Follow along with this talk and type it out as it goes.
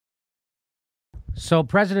So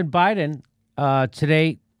President Biden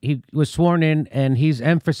today, he was sworn in, and he's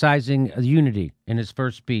emphasizing unity in his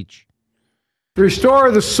first speech. To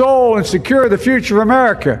restore the soul and secure the future of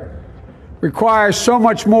America requires so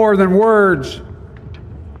much more than words.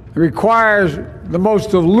 It requires the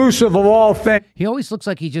most elusive of all things. He always looks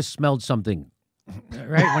like he just smelled something,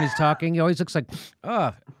 right? When he's talking, he always looks like,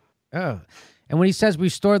 oh. And when he says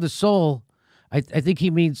restore the soul, I think he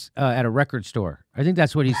means at a record store. I think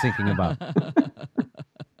that's what he's thinking about.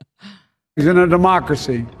 In a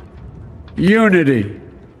democracy, unity.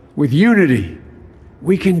 With unity,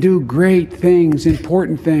 we can do great things,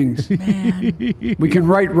 important things. Man. We can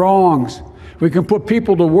right wrongs. We can put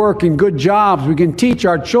people to work in good jobs. We can teach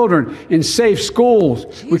our children in safe schools.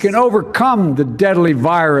 Jeez. We can overcome the deadly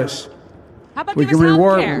virus. How about we can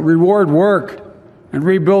reward work and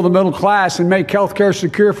rebuild the middle class and make health care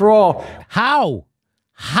secure for all. How?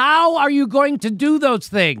 How are you going to do those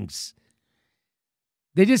things?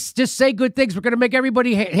 They just say good things. We're going to make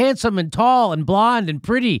everybody handsome and tall and blonde and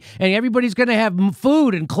pretty, and everybody's going to have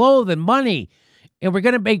food and clothes and money, and we're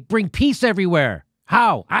going to bring peace everywhere.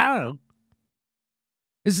 How? I don't know.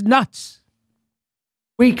 This is nuts.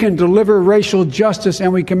 We can deliver racial justice,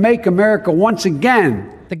 and we can make America once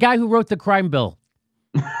again. The guy who wrote the crime bill.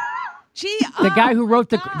 The guy who wrote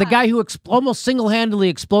the guy who almost single-handedly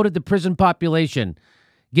exploded the prison population,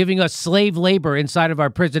 giving us slave labor inside of our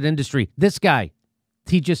prison industry. This guy,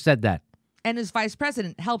 he just said that. And his vice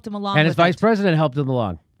president helped him along. And his vice president helped him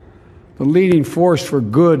along. The leading force for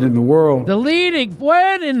good in the world.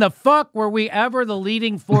 When in the fuck were we ever the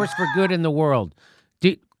leading force for good in the world?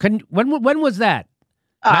 When was that?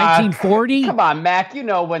 1940? Come on, Mac. You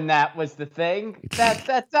know when that was the thing.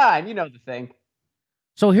 That time. You know the thing.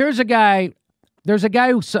 So here's a guy. There's a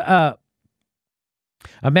guy who's a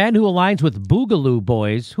man who aligns with Boogaloo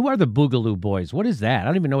Boys. Who are the Boogaloo Boys? What is that? I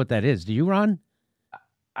don't even know what that is. Do you, Ron?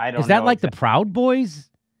 I don't know. Is that like the Proud Boys?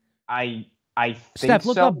 I think Steph,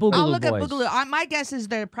 look up Boogaloo Boys. I'll look at Boogaloo. My guess is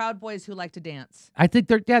they're Proud Boys who like to dance. I think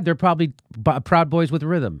they're probably Proud Boys with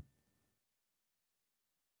rhythm.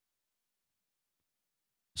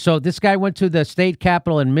 So this guy went to the state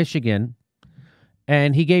capitol in Michigan,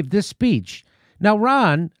 and he gave this speech. Now,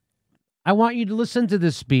 Ron, I want you to listen to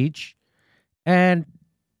this speech and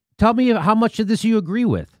tell me how much of this you agree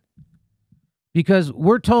with. Because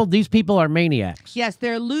we're told these people are maniacs. Yes,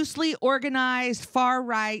 they're loosely organized,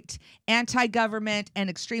 far-right, anti-government, and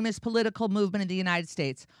extremist political movement in the United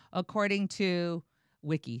States, according to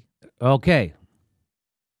Wiki. Okay.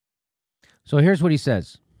 So here's what he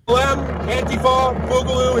says. Antifa,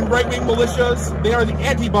 Boogaloo, and right-wing militias, they are the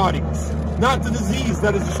antibodies, not the disease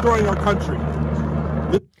that is destroying our country.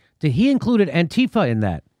 Did he included Antifa in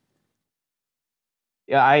that?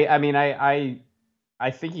 Yeah, I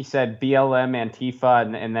think he said BLM,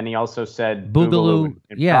 Antifa, and then he also said Boogaloo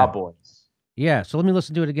and Proud Boys. Yeah, so let me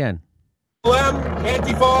listen to it again. BLM,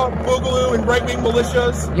 Antifa, Boogaloo, and right-wing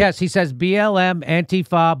militias. Yes, he says BLM,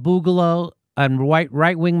 Antifa, Boogaloo, and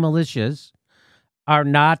right-wing militias are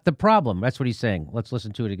not the problem. That's what he's saying. Let's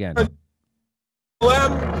listen to it again.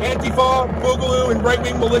 BLM, Antifa, Boogaloo, and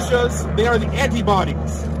right-wing militias, they are the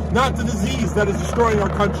antibodies, not the disease that is destroying our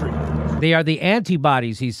country. They are the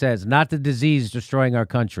antibodies, he says, not the disease destroying our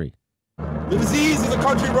country. The disease is a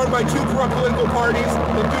country run by two corrupt political parties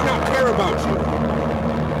that do not care about you.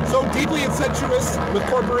 So deeply incestuous with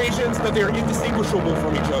corporations that they are indistinguishable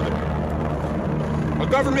from each other. A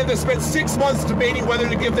government that spent 6 months debating whether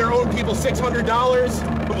to give their own people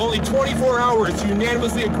 $600, but only 24 hours to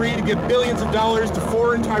unanimously agree to give billions of dollars to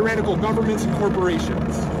foreign tyrannical governments and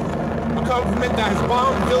corporations. A government that has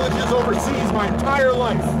bombed villages overseas my entire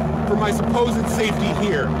life for my supposed safety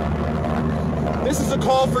here. This is a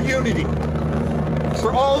call for unity.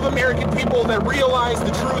 For all of American people that realize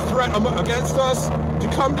the true threat against us to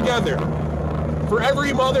come together. For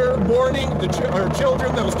every mother mourning her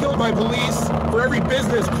children that was killed by police. For every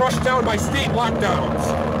business crushed down by state lockdowns.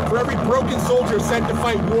 For every broken soldier sent to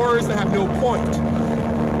fight wars that have no point.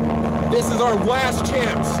 This is our last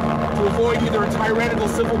chance to avoid either a tyrannical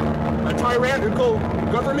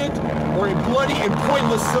government or a bloody and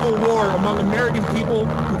pointless civil war among American people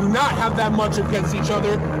who do not have that much against each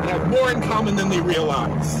other and have more in common than they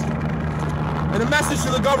realize. And a message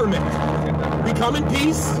to the government. We come in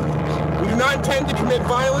peace. We do not intend to commit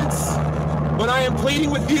violence, but I am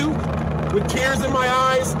pleading with you, with tears in my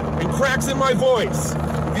eyes and cracks in my voice.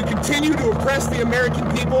 If you continue to oppress the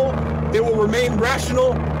American people, they will remain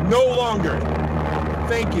rational no longer.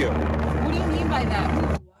 Thank you. What do you mean by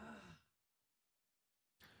that?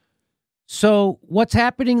 So what's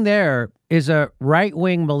happening there is a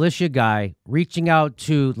right-wing militia guy reaching out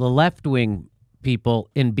to the left-wing people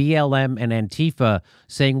in BLM and Antifa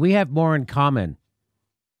saying we have more in common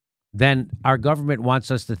than our government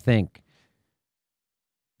wants us to think.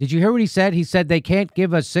 Did you hear what he said? He said they can't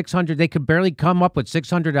give us $600. They could barely come up with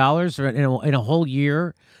 $600 in a whole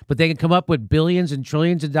year, but they can come up with billions and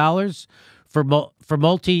trillions of dollars for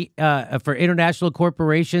international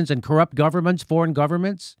corporations and corrupt governments, foreign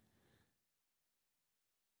governments.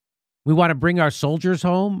 We want to bring our soldiers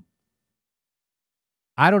home.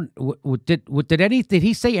 I don't. Did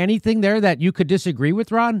he say anything there that you could disagree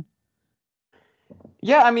with, Ron?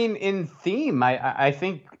 Yeah, I mean, in theme, I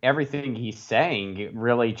think everything he's saying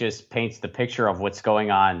really just paints the picture of what's going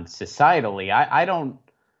on societally. I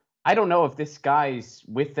don't know if this guy's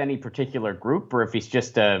with any particular group or if he's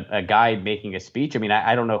just a guy making a speech. I mean,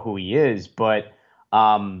 I don't know who he is, but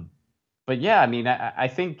yeah, I mean, I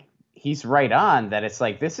think he's right on that. It's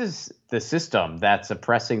like, this is the system that's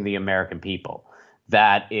oppressing the American people,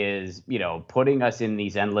 that is, putting us in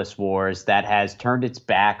these endless wars, that has turned its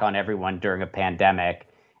back on everyone during a pandemic.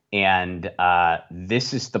 And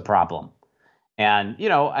this is the problem. And,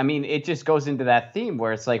 I mean, it just goes into that theme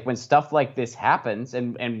where it's like when stuff like this happens,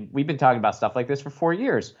 and we've been talking about stuff like this for 4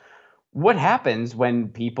 years. What happens when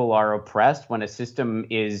people are oppressed, when a system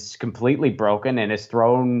is completely broken and has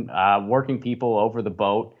thrown working people over the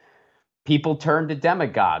boat? People turn to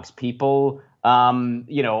demagogues. People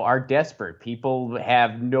are desperate. People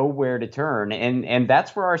have nowhere to turn, and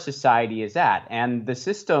that's where our society is at. And the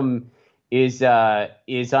system is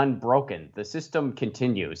unbroken. The system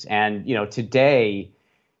continues, and today,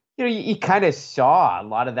 you kind of saw a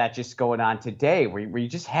lot of that just going on today, where you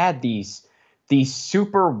just had these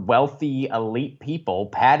super wealthy elite people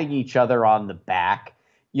patting each other on the back.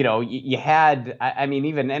 You had, I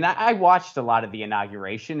mean, and I watched a lot of the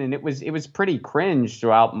inauguration, and it was pretty cringe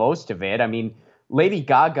throughout most of it. I mean, Lady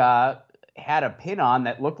Gaga had a pin on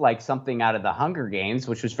that looked like something out of the Hunger Games,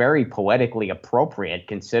 which was very poetically appropriate,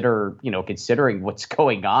 considering what's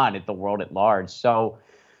going on in the world at large. So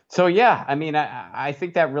yeah, I mean, I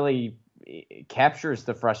think that really captures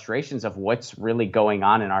the frustrations of what's really going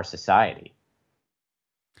on in our society.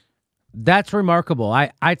 That's remarkable.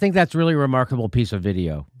 I think that's really a remarkable piece of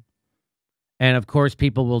video. And of course,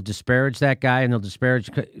 people will disparage that guy, and they'll disparage.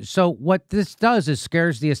 So what this does is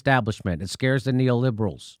scares the establishment. It scares the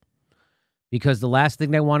neoliberals, because the last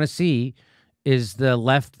thing they want to see is the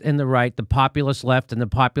left and the right, the populist left and the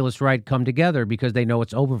populist right, come together, because they know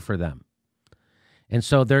it's over for them. And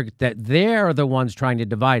so they're the ones trying to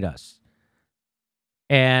divide us.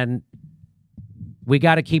 And we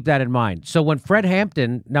got to keep that in mind. So when Fred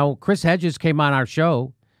Hampton, now Chris Hedges came on our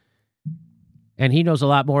show, and he knows a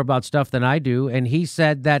lot more about stuff than I do, and he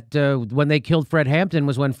said that when they killed Fred Hampton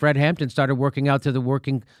was when Fred Hampton started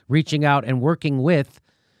reaching out and working with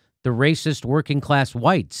the racist working class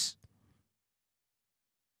whites.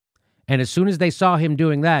 And as soon as they saw him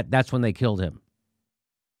doing that, that's when they killed him.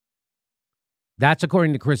 That's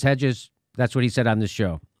according to Chris Hedges. That's what he said on this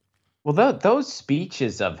show. Well, those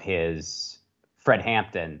speeches of his, Fred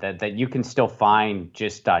Hampton, that you can still find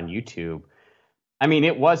just on YouTube. I mean,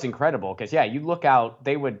 it was incredible, because yeah, you look out,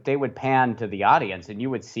 they would pan to the audience, and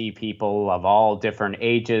you would see people of all different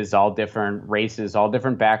ages, all different races, all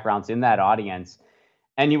different backgrounds in that audience,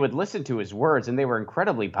 and you would listen to his words, and they were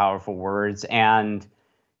incredibly powerful words. And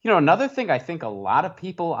another thing I think a lot of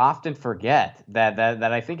people often forget that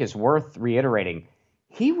I think is worth reiterating: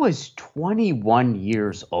 he was 21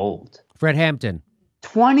 years old. Fred Hampton.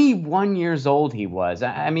 21 years old he was.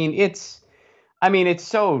 I mean, it's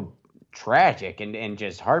so tragic and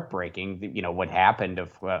just heartbreaking, what happened,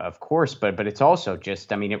 of course, but it's also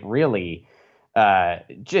just, I mean, it really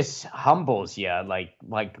just humbles you. Like,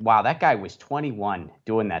 wow, that guy was 21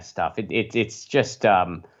 doing that stuff. It's just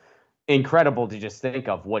incredible to just think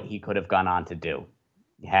of what he could have gone on to do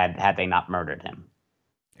had they not murdered him.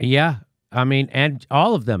 Yeah. I mean, and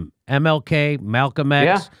all of them, MLK, Malcolm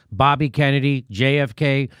X, Bobby Kennedy,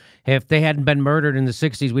 JFK, if they hadn't been murdered in the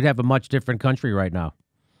 60s, we'd have a much different country right now.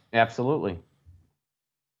 Absolutely.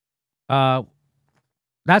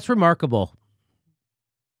 That's remarkable.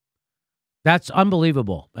 That's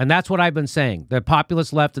unbelievable. And that's what I've been saying. The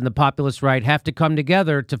populist left and the populist right have to come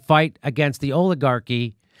together to fight against the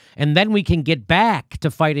oligarchy, and then we can get back to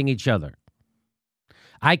fighting each other.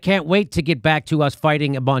 I can't wait to get back to us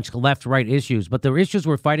fighting a bunch of left-right issues, but the issues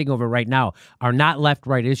we're fighting over right now are not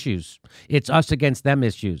left-right issues. It's us against them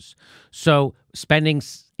issues. So spending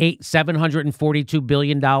 $742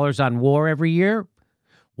 billion on war every year,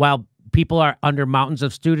 while people are under mountains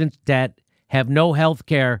of student debt, have no health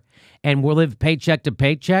care, and will live paycheck to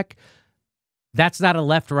paycheck, that's not a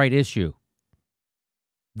left-right issue.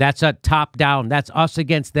 That's a top-down, that's us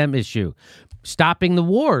against them issue. stopping the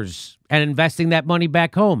wars and investing that money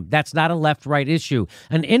back home. That's not a left-right issue.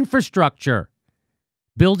 An infrastructure,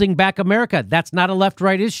 building back America, that's not a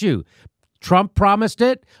left-right issue. Trump promised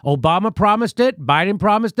it. Obama promised it. Biden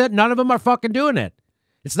promised it. None of them are fucking doing it.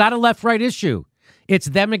 It's not a left-right issue. It's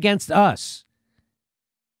them against us.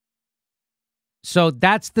 So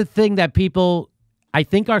that's the thing that people, I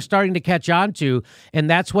think, are starting to catch on to, and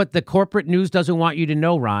that's what the corporate news doesn't want you to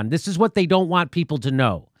know, Ron. This is what they don't want people to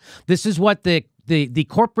know. This is what the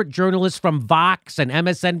corporate journalists from Vox and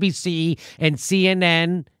MSNBC and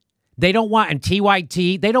CNN, they don't want, and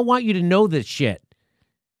TYT, they don't want you to know this shit.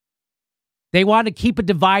 They want to keep a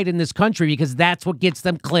divide in this country because that's what gets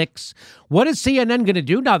them clicks. What is CNN going to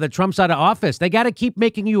do now that Trump's out of office? They got to keep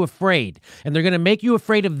making you afraid, and they're going to make you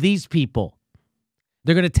afraid of these people.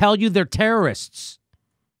 They're going to tell you they're terrorists.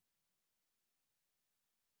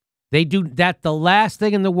 They do that. The last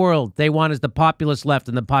thing in the world they want is the populist left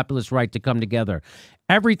and the populist right to come together.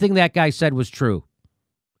 Everything that guy said was true.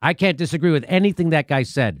 I can't disagree with anything that guy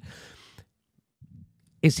said.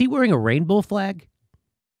 Is he wearing a rainbow flag?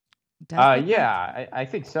 Yeah, I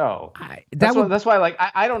think so. That's why, like,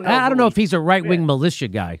 I don't know. I don't know if he's a right-wing militia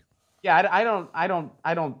guy. Yeah, I don't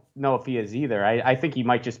know if he is either. I think he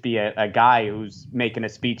might just be a guy who's making a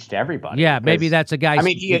speech to everybody. Yeah, maybe that's a guy. I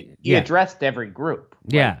mean, he addressed every group.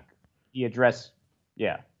 Yeah. He addressed,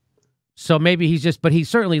 yeah. So maybe he's just, but he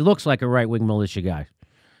certainly looks like a right-wing militia guy.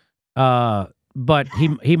 But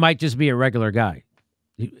he might just be a regular guy,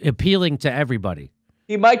 appealing to everybody.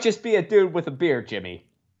 He might just be a dude with a beard, Jimmy.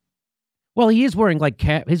 Well, he is wearing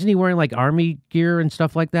isn't he wearing like army gear and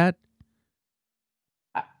stuff like that?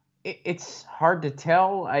 It's hard to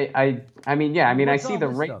tell. I mean, yeah. I mean, I see the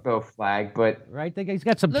rainbow flag, but right, he's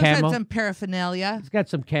got some looks camo. like some paraphernalia. He's got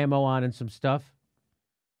some camo on and some stuff.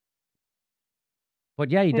 But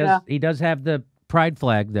yeah, he does. Yeah. He does have the pride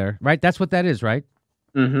flag there, right? That's what that is, right?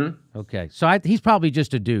 Mm-hmm. Okay, so he's probably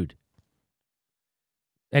just a dude,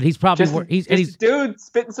 and he's probably he's a dude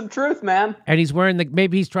spitting some truth, man. And he's wearing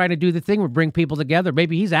maybe he's trying to do the thing where bring people together.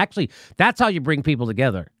 Maybe he's actually that's how you bring people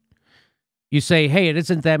together. You say, hey, it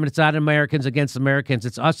isn't them, and it's not Americans against Americans.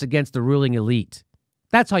 It's us against the ruling elite.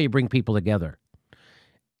 That's how you bring people together.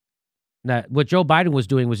 Now, what Joe Biden was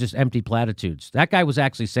doing was just empty platitudes. That guy was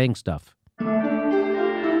actually saying stuff.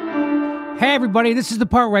 Hey, everybody, this is the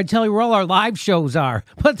part where I tell you where all our live shows are,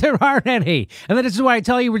 but there aren't any. And then this is why I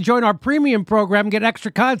tell you to join our premium program and get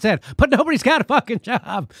extra content, but nobody's got a fucking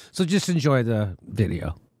job. So just enjoy the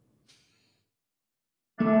video.